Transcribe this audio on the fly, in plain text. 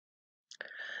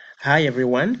Hi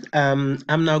everyone. I'm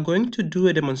now going to do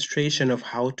a demonstration of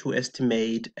how to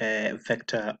estimate a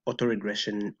vector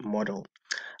autoregression model.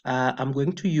 I'm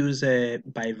going to use a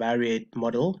bivariate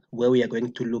model where we are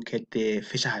going to look at the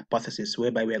Fisher hypothesis,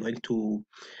 whereby we are going to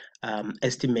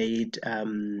estimate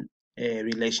a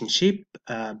relationship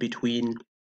between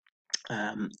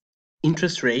um,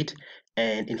 interest rate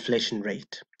and inflation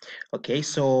rate. Okay,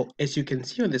 so as you can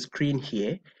see on the screen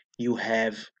here, you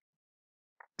have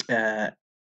uh,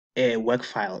 a work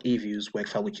file, eViews work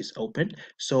file, which is open.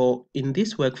 So in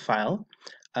this work file,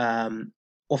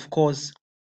 of course,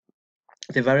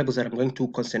 the variables that I'm going to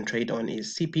concentrate on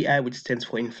is CPI, which stands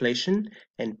for inflation,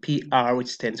 and PR, which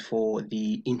stands for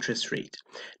the interest rate.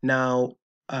 Now,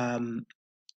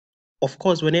 of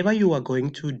course, whenever you are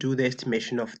going to do the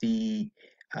estimation of the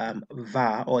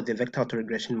VAR or the vector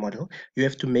autoregression model, you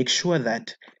have to make sure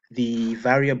that the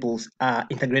variables are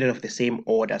integrated of the same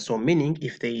order. So meaning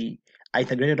if they are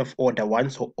integrated of order 1,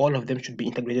 so all of them should be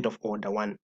integrated of order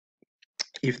 1.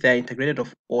 If they're integrated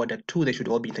of order 2, they should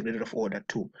all be integrated of order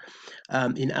 2.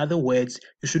 In other words,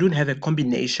 you shouldn't have a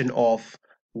combination of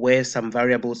where some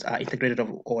variables are integrated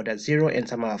of order 0 and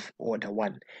some are of order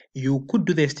 1. You could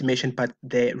do the estimation, but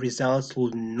the results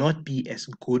will not be as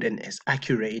good and as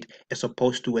accurate as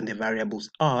opposed to when the variables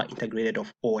are integrated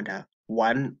of order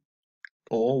 1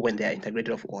 or when they are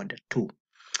integrated of order 2.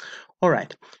 All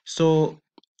right, so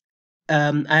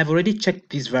I've already checked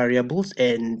these variables,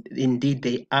 and indeed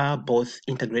they are both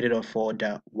integrated of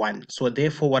order 1. So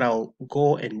therefore, what I'll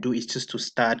go and do is just to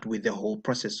start with the whole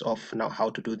process of now how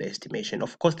to do the estimation.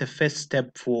 Of course, the first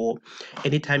step for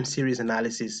any time series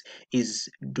analysis is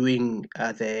doing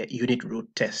the unit root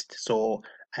test. So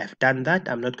I've done that.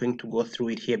 I'm not going to go through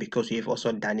it here because we have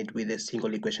also done it with a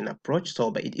single equation approach.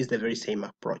 So, but it is the very same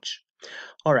approach.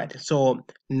 All right, so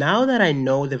now that I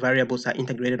know the variables are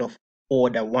integrated of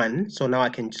order 1, so now I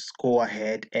can just go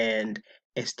ahead and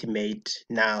estimate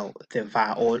now the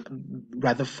var, or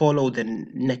rather follow the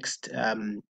next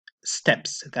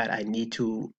steps that I need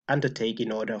to undertake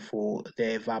in order for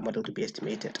the var model to be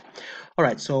estimated. All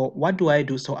right, so what do I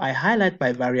do? So I highlight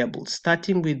my variables,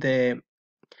 starting with the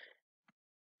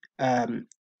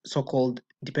so-called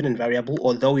dependent variable,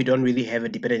 although we don't really have a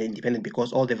dependent and independent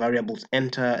because all the variables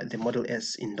enter the model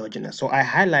as endogenous. So I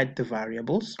highlight the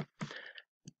variables,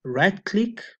 right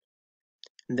click,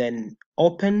 then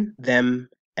open them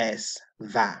as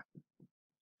var.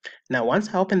 Now, once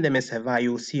I open them as a var,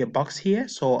 you'll see a box here.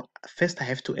 So first I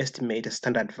have to estimate a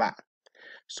standard var.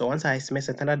 So once I estimate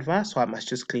a standard var, so I must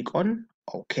just click on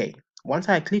OK. Once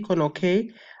I click on OK,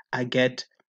 I get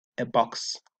a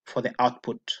box for the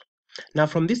output. Now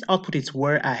from this output is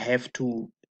where I have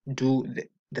to do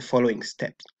the following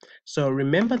steps. So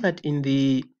remember that in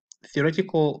the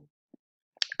theoretical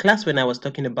class when I was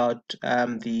talking about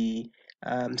the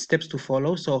steps to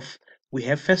follow, so we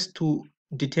have first to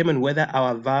determine whether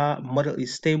our var model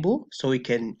is stable, so we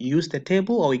can use the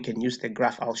table or we can use the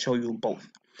graph. I'll show you both.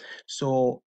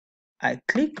 So I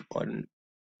click on,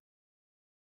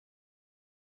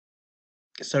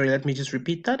 sorry, let me just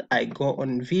repeat that. I go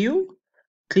on view,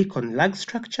 click on lag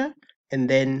structure, and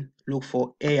then look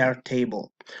for AR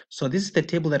table. So this is the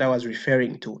table that I was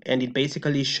referring to, and it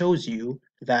basically shows you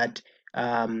that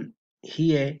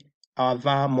here our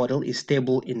var model is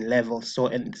stable in levels. So,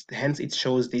 and hence it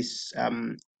shows this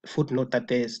footnote that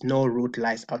there's no root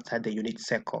lies outside the unit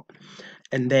circle.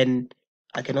 And then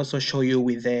I can also show you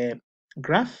with the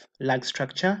graph, lag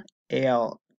structure,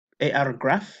 AR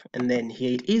graph, and then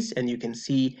here it is, and you can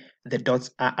see the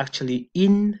dots are actually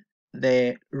in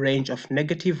the range of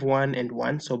 -1 and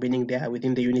 1, so meaning they are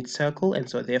within the unit circle, and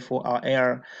so therefore our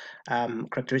AR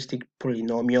characteristic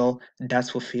polynomial does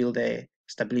fulfill the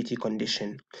stability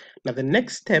condition. Now the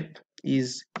next step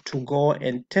is to go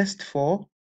and test for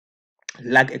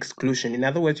lag exclusion. In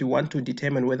other words, you want to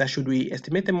determine whether should we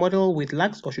estimate the model with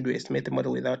lags or should we estimate the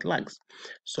model without lags.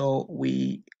 So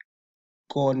we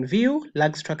go on view,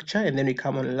 lag structure, and then we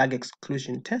come on lag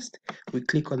exclusion test. We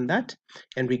click on that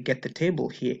and we get the table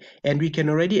here. And we can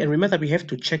already, and remember that we have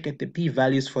to check at the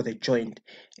p-values for the joint.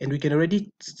 And we can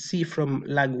already see from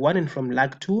lag 1 and from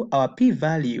lag 2, our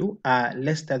p-value are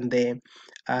less than the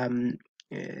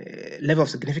level of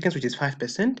significance, which is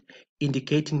 5%,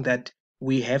 indicating that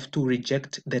we have to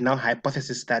reject the null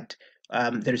hypothesis that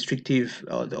the restrictive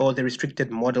or the restricted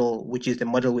model, which is the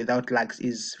model without lags,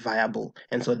 is viable.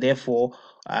 And so therefore,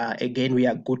 again, we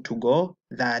are good to go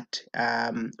that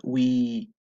we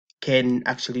can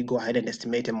actually go ahead and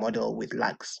estimate a model with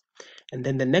lags. And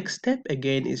then the next step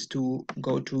again is to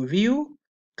go to view,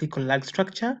 click on lag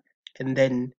structure, and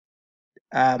then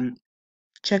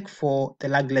check for the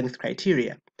lag length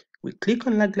criteria. We click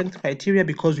on lag length criteria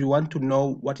because we want to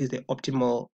know what is the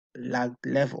optimal lag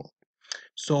level.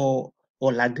 So,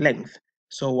 or lag length.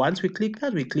 So once we click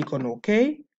that, we click on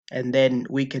OK, and then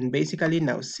we can basically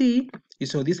now see,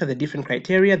 so these are the different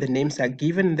criteria, the names are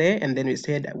given there, and then we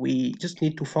said we just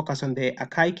need to focus on the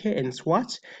Akaike and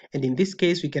Swatch. And in this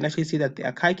case, we can actually see that the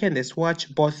Akaike and the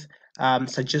Swatch both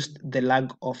suggest the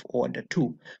lag of order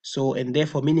 2. So, and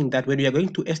therefore meaning that when we are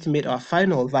going to estimate our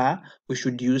final VAR, we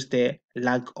should use the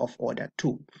lag of order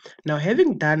 2. Now,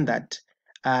 having done that,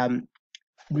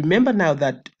 remember now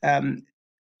that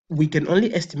we can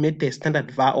only estimate the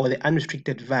standard VAR or the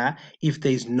unrestricted VAR if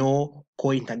there is no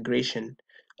co-integration.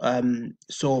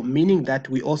 So meaning that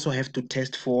we also have to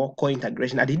test for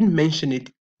co-integration. I didn't mention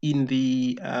it in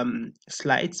the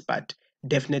slides, but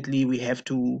definitely we have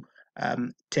to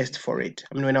test for it.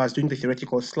 I mean, when I was doing the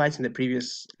theoretical slides in the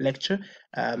previous lecture,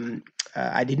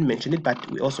 I didn't mention it,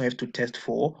 but we also have to test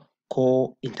for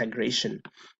co-integration.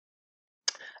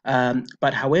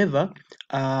 But however,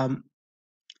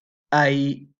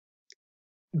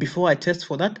 before I test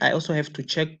for that, I also have to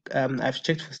check, I've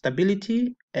checked for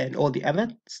stability and all the other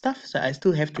stuff. So I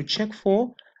still have to check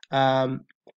for the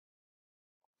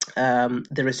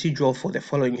residual for the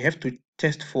following. You have to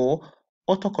test for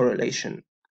autocorrelation.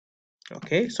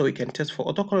 Okay, so we can test for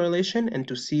autocorrelation and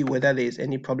to see whether there is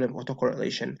any problem with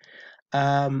autocorrelation.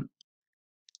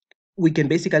 We can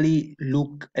basically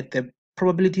look at the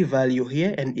probability value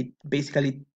here, and it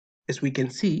basically, as we can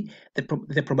see,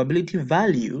 the probability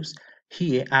values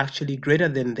here are actually greater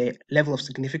than the level of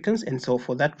significance, and so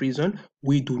for that reason,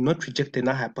 we do not reject the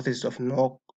null hypothesis of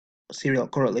no serial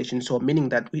correlation, so meaning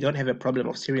that we don't have a problem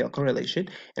of serial correlation,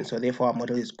 and so therefore our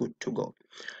model is good to go.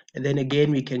 And then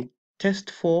again, we can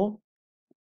test for,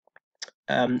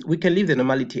 we can leave the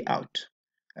normality out,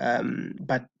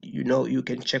 but you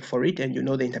can check for it, and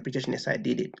the interpretation as I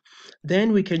did it.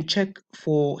 Then we can check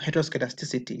for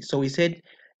heteroscedasticity. So we said,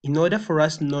 in order for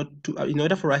us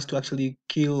to actually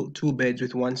kill two birds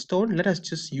with one stone, let us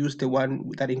just use the one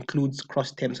that includes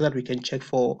cross terms so that we can check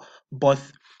for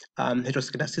both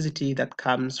heteroscedasticity that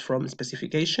comes from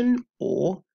specification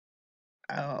or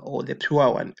the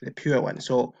pure one.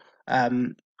 So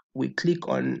we click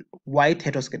on white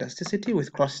heteroscedasticity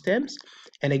with cross terms,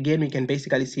 and again we can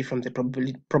basically see from the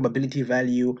probability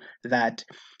value that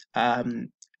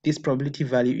this probability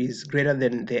value is greater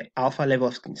than the alpha level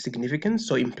of significance,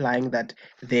 so implying that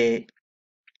the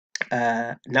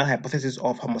null hypothesis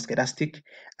of homoscedastic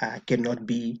cannot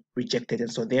be rejected,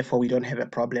 and so therefore we don't have a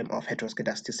problem of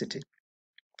heteroscedasticity.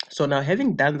 So now,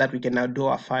 having done that, we can now do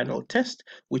our final test,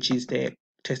 which is the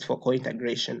test for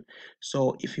co-integration.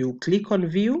 So if you click on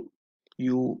view,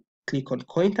 you click on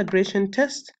co-integration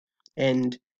test,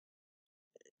 and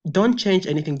don't change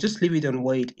anything, just leave it on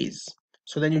where it is.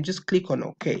 So then you just click on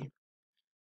OK.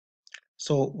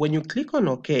 So when you click on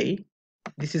OK,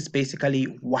 this is basically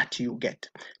what you get.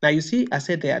 Now you see, I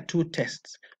said there are two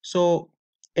tests. So,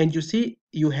 and you see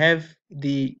you have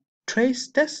the trace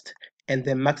test and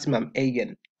the maximum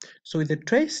eigen. So with the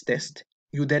trace test,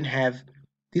 you then have,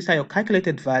 these are your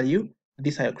calculated value,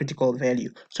 these are your critical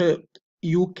value. So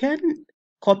you can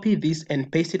copy this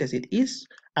and paste it as it is.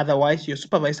 Otherwise, your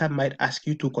supervisor might ask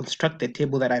you to construct the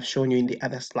table that I've shown you in the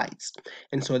other slides.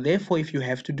 And so therefore, if you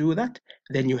have to do that,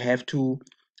 then you have to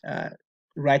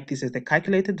write this as the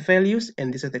calculated values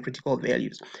and this is the critical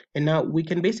values. And now we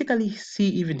can basically see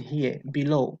even here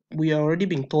below, we are already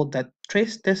being told that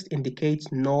trace test indicates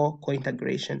no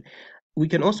co-integration. We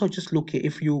can also just look here,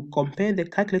 if you compare the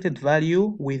calculated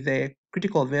value with the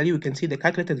critical value, you can see the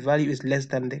calculated value is less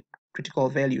than the critical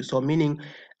value. So meaning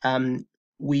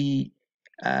we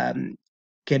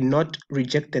cannot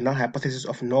reject the null hypothesis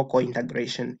of no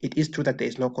co-integration. It is true that there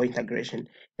is no co-integration.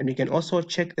 And we can also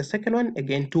check the second one,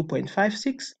 again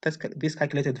 2.56, this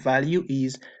calculated value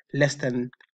is less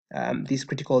than this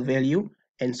critical value,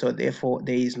 and so therefore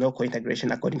there is no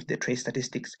co-integration according to the trace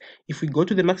statistics. If we go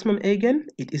to the maximum eigen,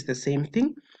 it is the same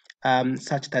thing,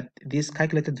 such that this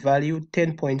calculated value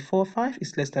 10.45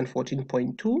 is less than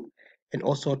 14.2, and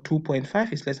also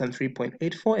 2.5 is less than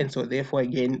 3.84, and so therefore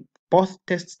again both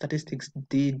test statistics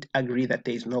did agree that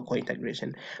there is no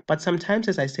co-integration. But sometimes,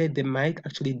 as I said, they might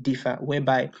actually differ,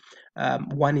 whereby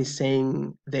one is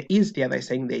saying there is, the other is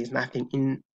saying there is nothing.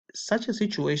 In such a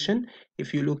situation,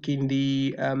 if you look in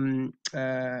the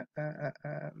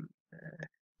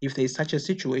if there is such a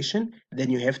situation, then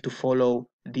you have to follow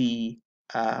the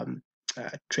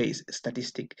trace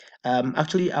statistic.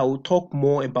 Actually, I will talk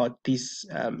more about this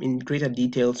in greater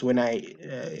details when I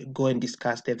go and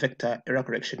discuss the vector error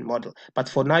correction model. But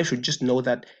for now, you should just know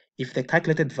that if the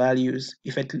calculated values,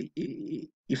 if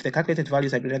if the calculated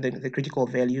values are greater than the critical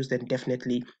values, then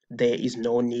definitely there is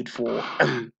no need for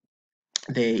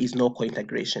there is no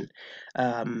co-integration,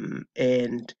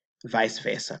 and vice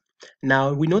versa.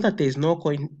 Now we know that there is no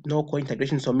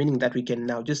co-integration, so meaning that we can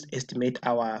now just estimate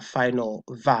our final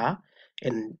var,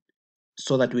 and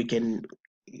so that we can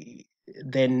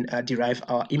then derive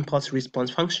our impulse response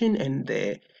function and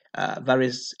the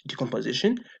various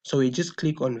decomposition. So we just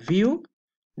click on view,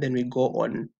 then we go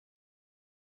on,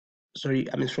 sorry,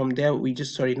 I mean from there we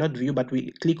just, sorry, not view, but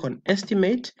we click on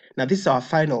estimate. Now this is our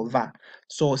final var.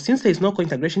 So since there is no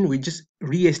co-integration, we just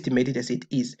re-estimate it as it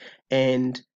is.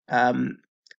 And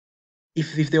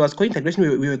if there was co-integration,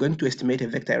 we were going to estimate a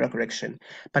vector error correction.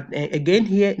 But again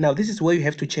here, now this is where you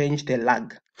have to change the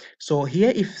lag. So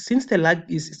here, since the lag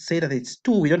is, say that it's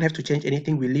 2, we don't have to change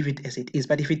anything, we leave it as it is.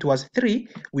 But if it was 3,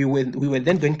 we were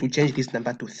then going to change this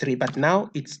number to 3, but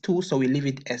now it's 2, so we leave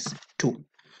it as 2.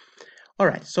 All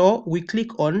right, so we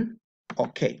click on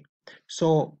OK.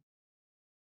 So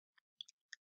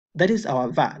that is our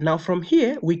var. Now from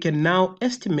here, we can now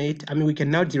estimate, I mean, we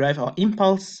can now derive our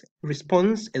impulse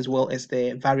response as well as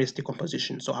the various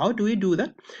decomposition. So how do we do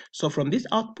that? So from this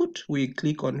output, we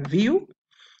click on view,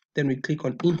 then we click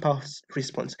on impulse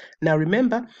response. Now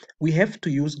remember, we have to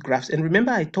use graphs. And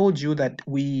remember, I told you that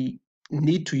we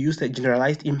need to use the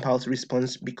generalized impulse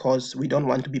response because we don't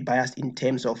want to be biased in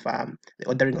terms of the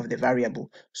ordering of the variable.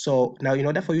 So now in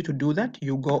order for you to do that,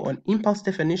 you go on impulse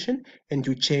definition and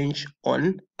you change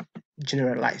on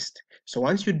generalized. So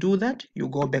once you do that, you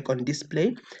go back on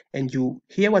display and you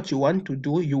here what you want to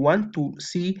do, you want to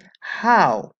see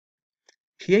how,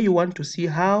 here you want to see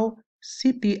how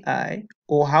CPI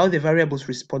or how the variables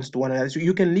respond to one another. So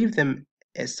you can leave them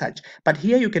as such, but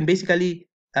here you can basically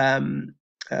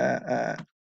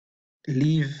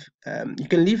leave, you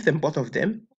can leave them, both of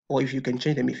them, or if you can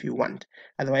change them if you want.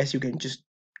 Otherwise you can just,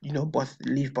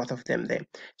 leave both of them there.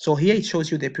 So here it shows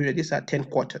you the period. These are 10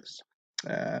 quarters.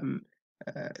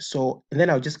 So and then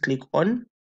I'll just click on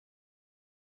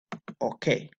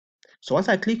OK. So once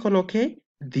I click on OK,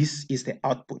 this is the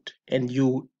output. And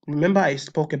you remember I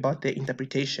spoke about the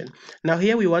interpretation. Now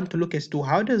here we want to look as to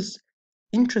how does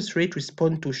interest rate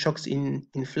respond to shocks in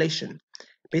inflation.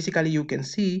 Basically, you can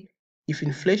see if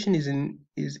inflation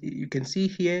is you can see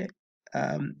here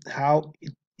how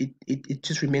it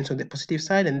just remains on the positive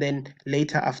side, and then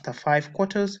later after 5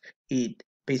 quarters, it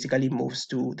basically moves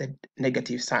to the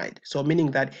negative side. So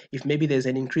meaning that if maybe there's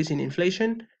an increase in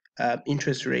inflation,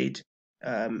 interest rate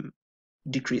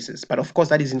decreases. But of course,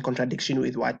 that is in contradiction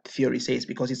with what theory says,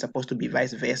 because it's supposed to be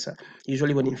vice versa.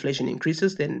 Usually when inflation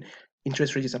increases, then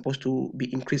interest rate is supposed to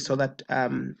be increased so that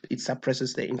it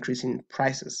suppresses the increase in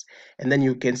prices. And then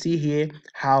you can see here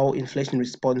how inflation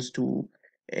responds to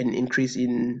an increase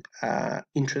in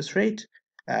interest rate.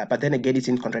 But then again, it's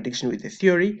in contradiction with the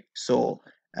theory. So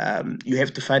you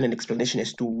have to find an explanation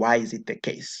as to why is it the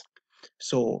case.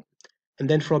 So, and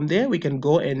then from there, we can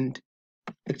go and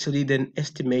actually then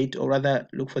estimate, or rather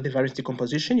look for the variance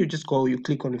decomposition. You just go, you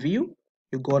click on view,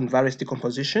 you go on variance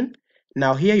decomposition.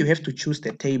 Now here you have to choose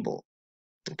the table.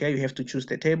 Okay, you have to choose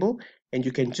the table, and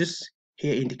you can just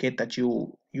here indicate that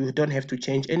you don't have to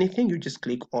change anything. You just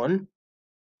click on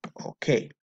OK.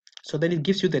 So then it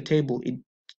gives you the table. It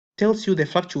tells you the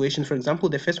fluctuations. For example,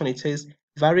 the first one, it says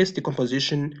variance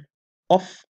decomposition of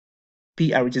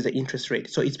PR, which is the interest rate.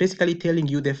 So it's basically telling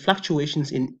you the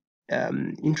fluctuations in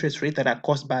interest rate that are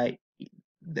caused by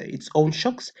its own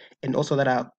shocks, and also that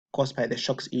are caused by the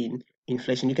shocks in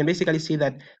inflation. You can basically see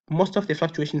that most of the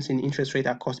fluctuations in interest rate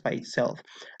are caused by itself,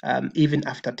 even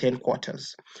after 10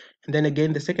 quarters. And then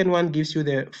again, the second one gives you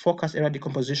the forecast error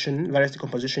decomposition, variance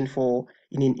decomposition for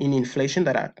in inflation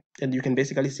that are, and you can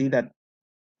basically see that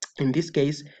in this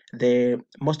case,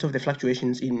 most of the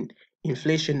fluctuations in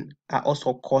inflation are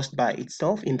also caused by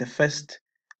itself in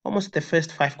almost the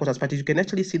first 5 quarters. But you can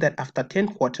actually see that after 10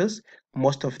 quarters,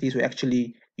 most of these were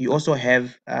actually, you also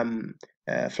have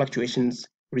fluctuations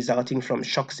resulting from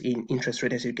shocks in interest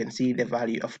rate, as you can see the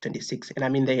value of 26. And I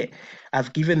mean,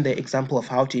 I've given the example of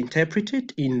how to interpret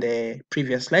it in the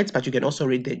previous slides, but you can also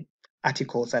read the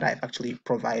articles that I've actually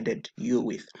provided you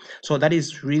with. So that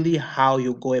is really how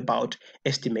you go about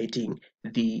estimating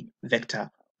the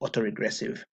vector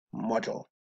autoregressive model.